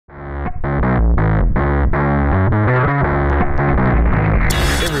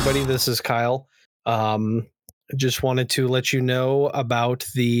everybody. This is Kyle. Just wanted to let you know about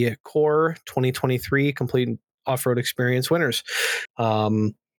the Core 2023 Complete Off-Road Experience winners.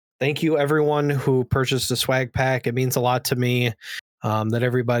 Thank you, everyone who purchased a swag pack. It means a lot to me that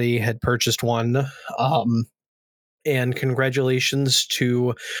everybody had purchased one. And congratulations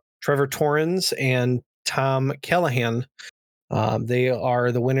to Trevor Torrens and Tom Callahan. They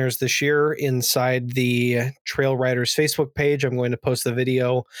are the winners this year. Inside the Trail Riders Facebook page, I'm going to post the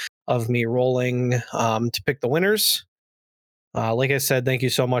video of me rolling to pick the winners. Like I said, thank you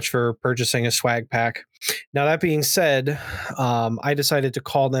so much for purchasing a swag pack. Now, that being said, I decided to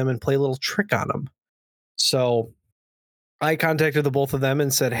call them and play a little trick on them. So I contacted the both of them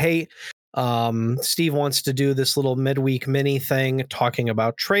and said, hey, Steve wants to do this little midweek mini thing talking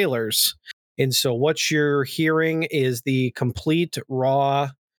about trailers. And so what you're hearing is the complete raw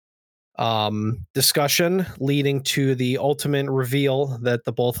discussion leading to the ultimate reveal that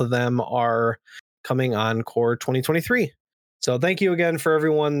the both of them are coming on Core 2023. So thank you again for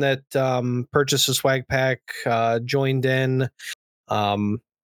everyone that purchased a swag pack, joined in.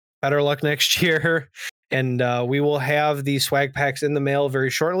 Better luck next year. And we will have the swag packs in the mail very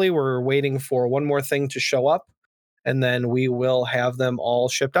shortly. We're waiting for one more thing to show up, and then we will have them all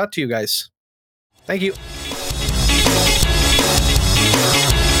shipped out to you guys. Thank you.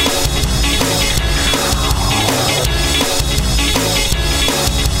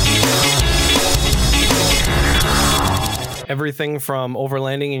 Everything from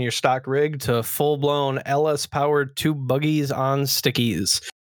overlanding in your stock rig to full-blown LS-powered tube buggies on stickies.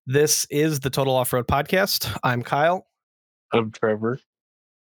 This is the Total Off-Road Podcast. I'm Kyle. I'm Trevor.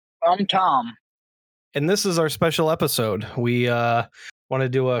 I'm Tom. And this is our special episode. We want to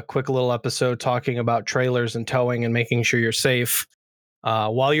do a quick little episode talking about trailers and towing and making sure you're safe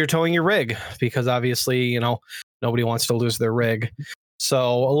while you're towing your rig, because obviously, nobody wants to lose their rig.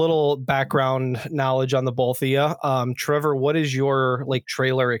 So a little background knowledge on the both of you. Trevor, what is your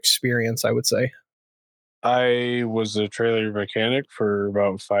trailer experience, I would say? I was a trailer mechanic for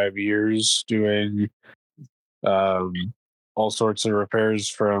about 5 years, doing all sorts of repairs,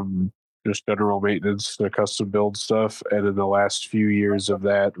 from just general maintenance to custom build stuff. And in the last few years of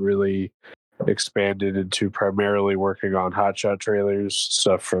that, really expanded into primarily working on hotshot trailers,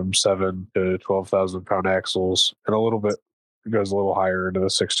 stuff from 7 to 12,000 pound axles, and a little bit goes a little higher into the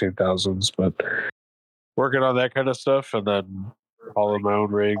 16,000s, but working on that kind of stuff, and then hauling my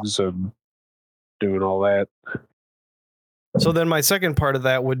own rigs and doing all that. So then my second part of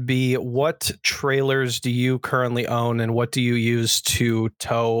that would be, what trailers do you currently own and what do you use to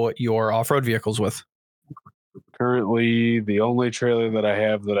tow your off-road vehicles with? Currently, the only trailer that I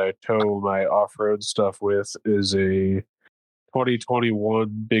have that I tow my off-road stuff with is a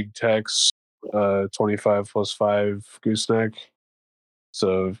 2021 Big Tex 25+5 gooseneck.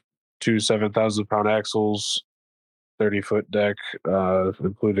 So 2 7,000 pound axles, 30-foot deck,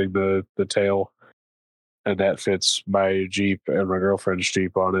 including the tail. And that fits my Jeep and my girlfriend's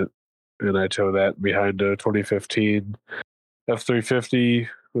Jeep on it. And I tow that behind a 2015 F350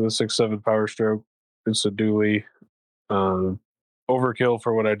 with a 6.7 Power Stroke. It's a dually. Overkill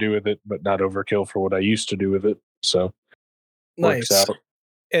for what I do with it, but not overkill for what I used to do with it. So nice. Works out.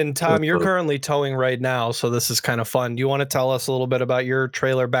 And Tom, you're currently towing right now, so this is kind of fun. Do you want to tell us a little bit about your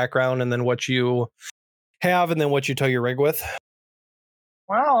trailer background and then what you have and then what you tow your rig with?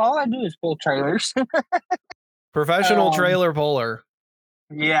 Well, all I do is pull trailers. Professional trailer puller.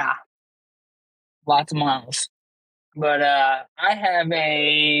 Yeah. Lots of miles. But I have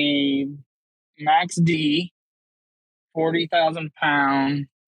a Max D 40,000 pound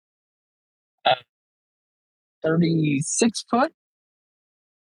 36 foot.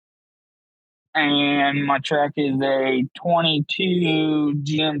 And my truck is a 22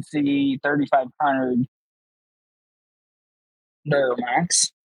 GMC 3500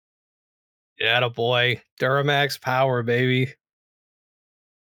 Duramax. Yeah, boy. Duramax power, baby.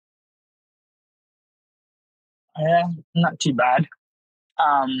 Yeah, not too bad.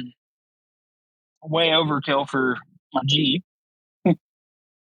 Way overkill for my Jeep.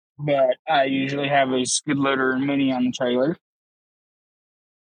 But I usually have a skid loader and mini on the trailer.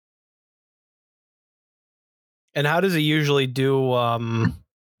 And how does it usually do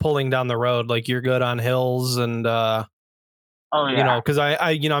pulling down the road? Like, you're good on hills and oh yeah, because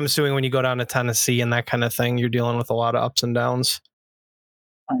I'm assuming when you go down to Tennessee and that kind of thing, you're dealing with a lot of ups and downs.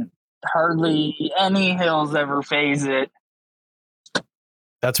 Hardly any hills ever phase it.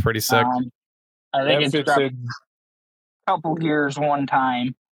 That's pretty sick. I think it's dropped a couple gears one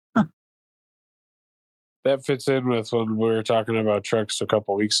time. That fits in with when we were talking about trucks a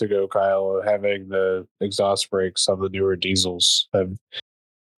couple weeks ago, Kyle, having the exhaust brakes on the newer diesels.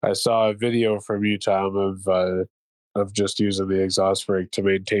 I saw a video from you, Tom, of just using the exhaust brake to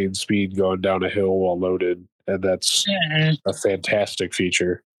maintain speed going down a hill while loaded, and that's a fantastic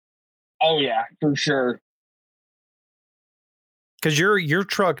feature. Oh yeah, for sure. Because your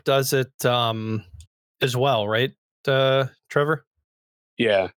truck does it as well, right, Trevor?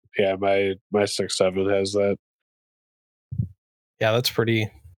 Yeah, my 6.7 has that. Yeah, that's pretty.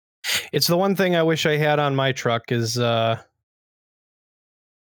 It's the one thing I wish I had on my truck is a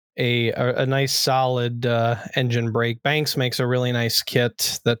nice solid engine brake. Banks makes a really nice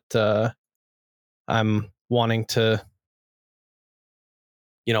kit that I'm wanting to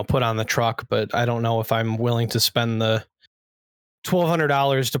put on the truck, but I don't know if I'm willing to spend the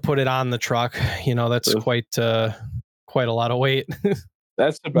 $1,200 to put it on the truck. That's quite a lot of weight.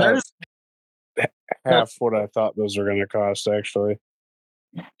 That's about half what I thought those were going to cost, actually.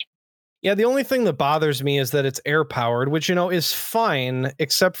 Yeah, the only thing that bothers me is that it's air powered, which is fine,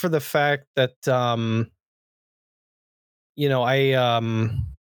 except for the fact that I'd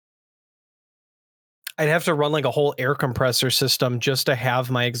have to run like a whole air compressor system just to have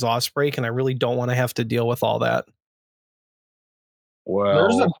my exhaust brake, and I really don't want to have to deal with all that. Well,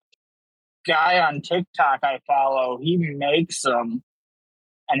 there's a guy on TikTok I follow. He makes them,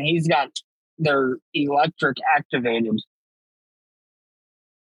 and he's got their electric activated.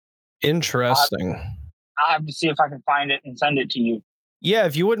 Interesting. I'll have to see if I can find it and send it to you. Yeah,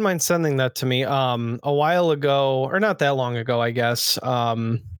 if you wouldn't mind sending that to me. A while ago, or not that long ago, I guess.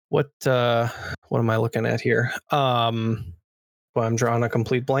 What am I looking at here? Well, I'm drawing a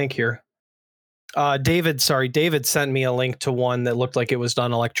complete blank here. David sent me a link to one that looked like it was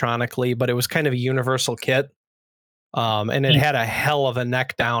done electronically, but it was kind of a universal kit. And it had a hell of a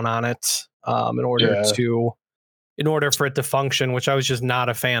neck down on it in order for it to function, which I was just not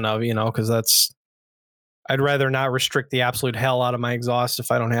a fan of, because I'd rather not restrict the absolute hell out of my exhaust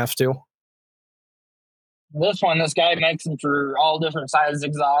if I don't have to. This guy makes them for all different sizes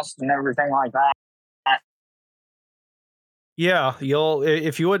exhaust and everything like that. Yeah,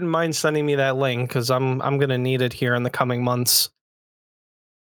 if you wouldn't mind sending me that link, because I'm gonna need it here in the coming months.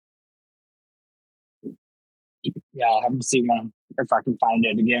 Yeah, I'll have to see if I can find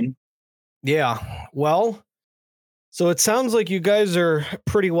it again. Yeah, well, so it sounds like you guys are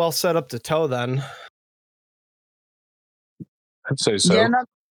pretty well set up to tow then. I'd say so. Yeah,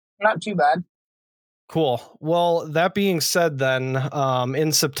 not too bad. Cool. Well, that being said, then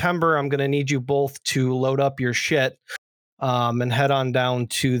in September, I'm gonna need you both to load up your shit and head on down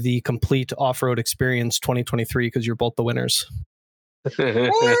to the Complete Off-Road Experience 2023 because you're both the winners. That's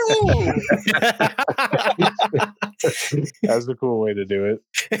a cool way to do it.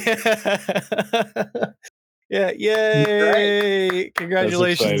 Yeah, yay! Right.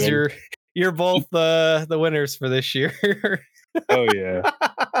 Congratulations, you're both the winners for this year. Oh yeah.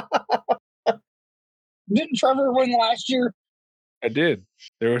 Didn't Trevor win last year? I did.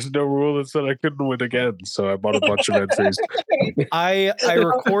 There was no rule that said I couldn't win again, so I bought a bunch of entries. I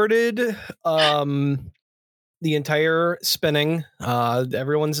recorded the entire spinning,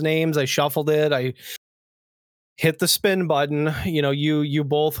 everyone's names. I shuffled it. I hit the spin button. You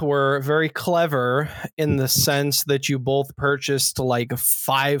both were very clever in the sense that you both purchased like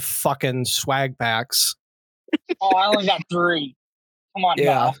 5 fucking swag packs. Oh, I only got 3. Come on, yeah.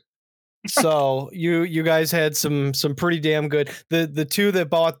 now. So you guys had some pretty damn good. The 2 that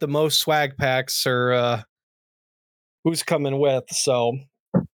bought the most swag packs are who's coming with. So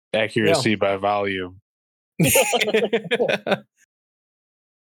accuracy by volume.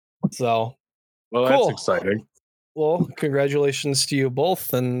 So well, cool. That's exciting. Well, congratulations to you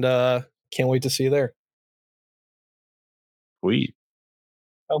both, and can't wait to see you there. Sweet.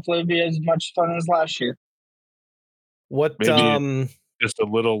 Hopefully it'll be as much fun as last year. What maybe just a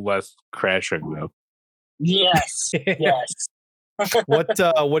little less crashing though. Yes. Yes. What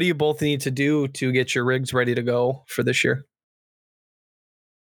do you both need to do to get your rigs ready to go for this year?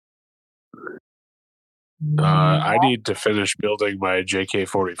 I need to finish building my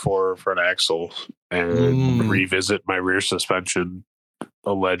JK44 front axle and revisit my rear suspension.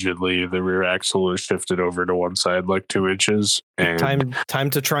 Allegedly, the rear axle is shifted over to one side like 2 inches. And time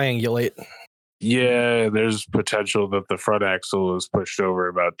to triangulate. Yeah, there's potential that the front axle is pushed over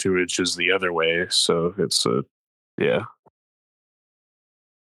about 2 inches the other way. So it's yeah.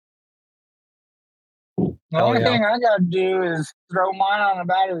 The only thing I got to do is throw mine on a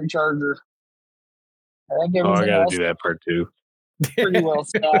battery charger. I got to do that part too. Pretty well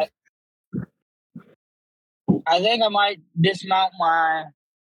set. I think I might dismount my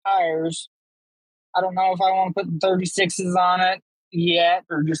tires. I don't know if I want to put the 36s on it yet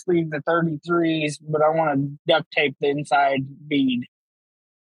or just leave the 33s, but I want to duct tape the inside bead.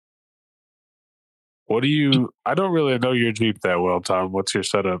 What do you? I don't really know your Jeep that well, Tom. What's your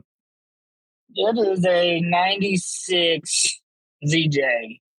setup? It is a 96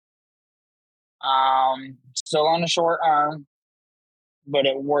 ZJ. Still on a short arm, but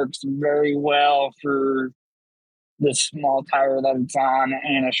it works very well for the small tire that it's on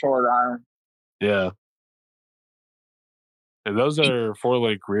and a short arm. Yeah. And those are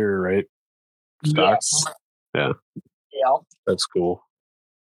 4-link rear, right? Stocks? Yes. Yeah. Yep. That's cool.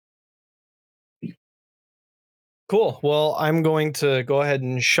 Cool. Well, I'm going to go ahead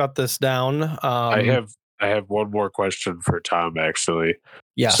and shut this down. I have one more question for Tom, actually.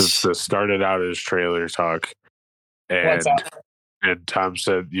 Yes. Since this started out as trailer talk, What's and up? and Tom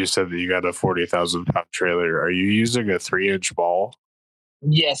said that you got a 40,000 pound trailer. Are you using a 3-inch ball?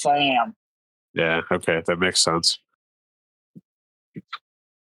 Yes, I am. Yeah. Okay, that makes sense.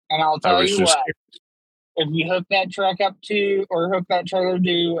 And I'll I tell was you just what, if you hook that truck up to, or hook that trailer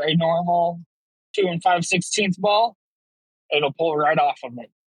to a normal 2 5/16 ball, it'll pull right off of it.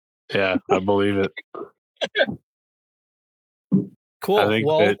 yeah, I believe it. Cool. I think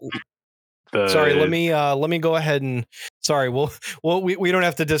Well, sorry, let me go ahead and sorry, we don't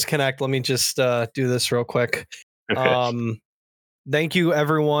have to disconnect. Let me just do this real quick. Thank you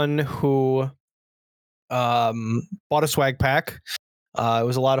everyone who bought a swag pack. It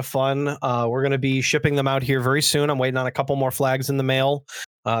was a lot of fun. We're going to be shipping them out here very soon. I'm waiting on a couple more flags in the mail.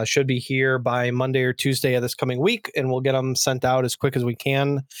 Should be here by Monday or Tuesday of this coming week, and we'll get them sent out as quick as we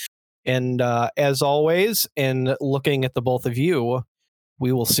can. And as always, in looking at the both of you,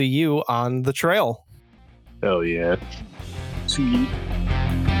 we will see you on the trail. Hell yeah. Sweet.